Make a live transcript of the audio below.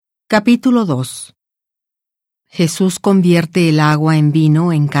Capítulo 2. Jesús convierte el agua en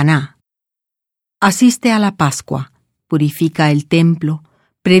vino en Caná. Asiste a la Pascua, purifica el templo,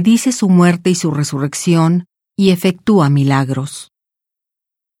 predice su muerte y su resurrección y efectúa milagros.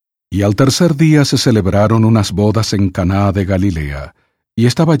 Y al tercer día se celebraron unas bodas en Caná de Galilea, y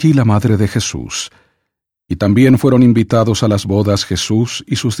estaba allí la madre de Jesús. Y también fueron invitados a las bodas Jesús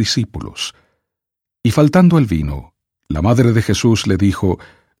y sus discípulos. Y faltando el vino, la madre de Jesús le dijo: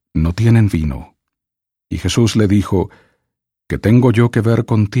 «No tienen vino». Y Jesús le dijo: «¿Qué tengo yo que ver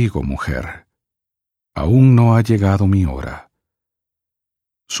contigo, mujer? Aún no ha llegado mi hora».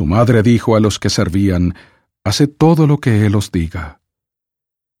 Su madre dijo a los que servían: «Haced todo lo que él os diga».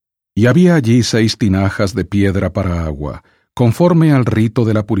 Y había allí 6 tinajas de piedra para agua, conforme al rito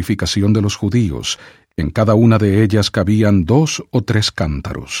de la purificación de los judíos. En cada una de ellas cabían 2 o 3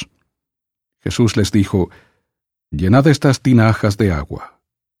 cántaros. Jesús les dijo: «Llenad estas tinajas de agua».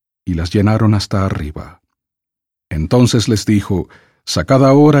 Y las llenaron hasta arriba. Entonces les dijo: «Sacad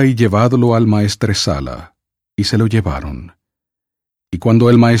ahora y llevadlo al maestresala». Y se lo llevaron. Y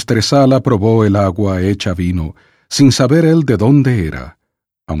cuando el maestresala probó el agua hecha vino, sin saber él de dónde era,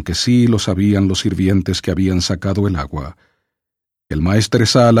 aunque sí lo sabían los sirvientes que habían sacado el agua, el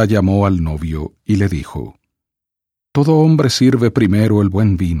maestresala llamó al novio y le dijo: «Todo hombre sirve primero el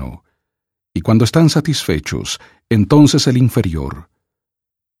buen vino, y cuando están satisfechos, entonces el inferior.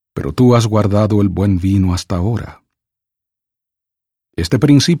 Pero tú has guardado el buen vino hasta ahora». Este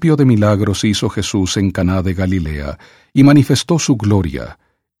principio de milagros hizo Jesús en Caná de Galilea, y manifestó su gloria,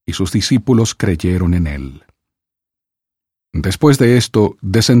 y sus discípulos creyeron en él. Después de esto,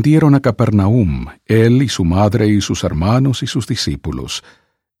 descendieron a Capernaum, él y su madre y sus hermanos y sus discípulos,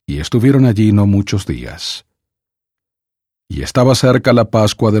 y estuvieron allí no muchos días. Y estaba cerca la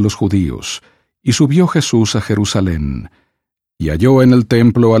Pascua de los judíos, y subió Jesús a Jerusalén, y halló en el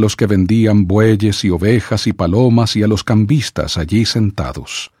templo a los que vendían bueyes y ovejas y palomas y a los cambistas allí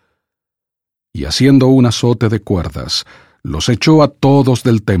sentados. Y haciendo un azote de cuerdas, los echó a todos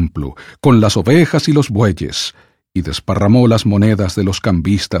del templo, con las ovejas y los bueyes, y desparramó las monedas de los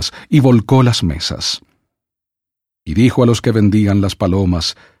cambistas y volcó las mesas. Y dijo a los que vendían las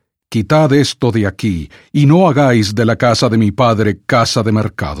palomas: «Quitad esto de aquí, y no hagáis de la casa de mi padre casa de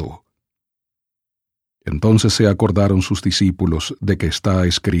mercado». Entonces se acordaron sus discípulos de que está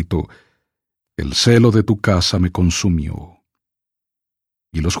escrito: «El celo de tu casa me consumió».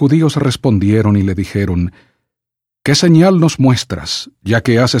 Y los judíos respondieron y le dijeron: «¿Qué señal nos muestras, ya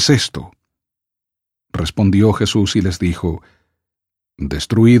que haces esto?» Respondió Jesús y les dijo: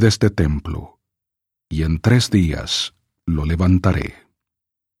 «Destruid este templo, y en 3 días lo levantaré».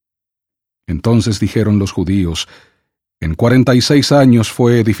 Entonces dijeron los judíos: «En 46 años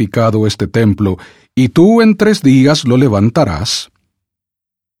fue edificado este templo, y tú en 3 días lo levantarás».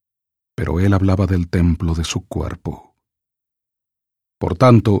 Pero él hablaba del templo de su cuerpo. Por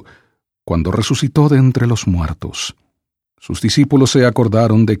tanto, cuando resucitó de entre los muertos, sus discípulos se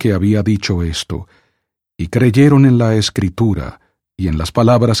acordaron de que había dicho esto, y creyeron en la Escritura y en las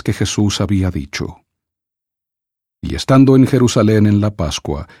palabras que Jesús había dicho. Y estando en Jerusalén en la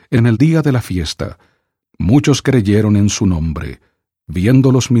Pascua, en el día de la fiesta, muchos creyeron en su nombre,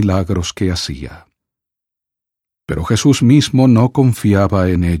 viendo los milagros que hacía. Pero Jesús mismo no confiaba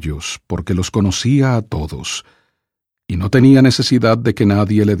en ellos, porque los conocía a todos, y no tenía necesidad de que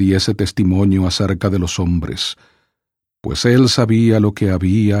nadie le diese testimonio acerca de los hombres, pues él sabía lo que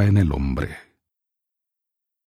había en el hombre.